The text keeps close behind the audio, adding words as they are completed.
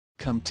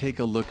Come take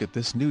a look at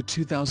this new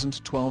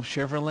 2012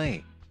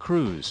 Chevrolet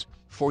Cruze.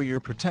 For your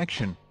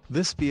protection,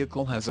 this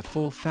vehicle has a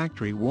full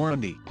factory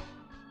warranty.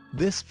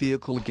 This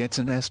vehicle gets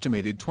an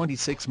estimated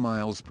 26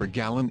 miles per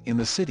gallon in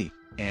the city,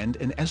 and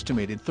an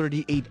estimated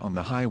 38 on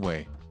the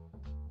highway.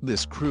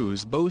 This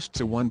Cruze boasts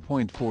a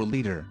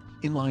 1.4-liter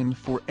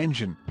inline-4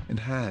 engine, and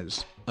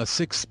has a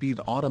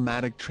 6-speed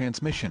automatic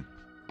transmission.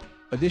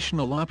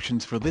 Additional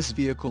options for this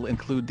vehicle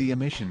include the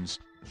emissions,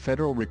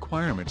 federal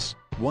requirements,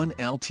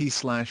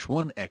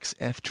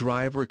 1LT/1XF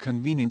driver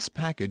convenience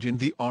package and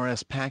the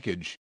RS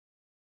package.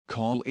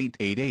 Call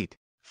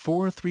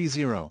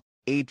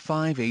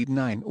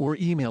 888-430-8589 or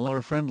email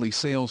our friendly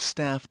sales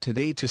staff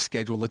today to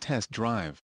schedule a test drive.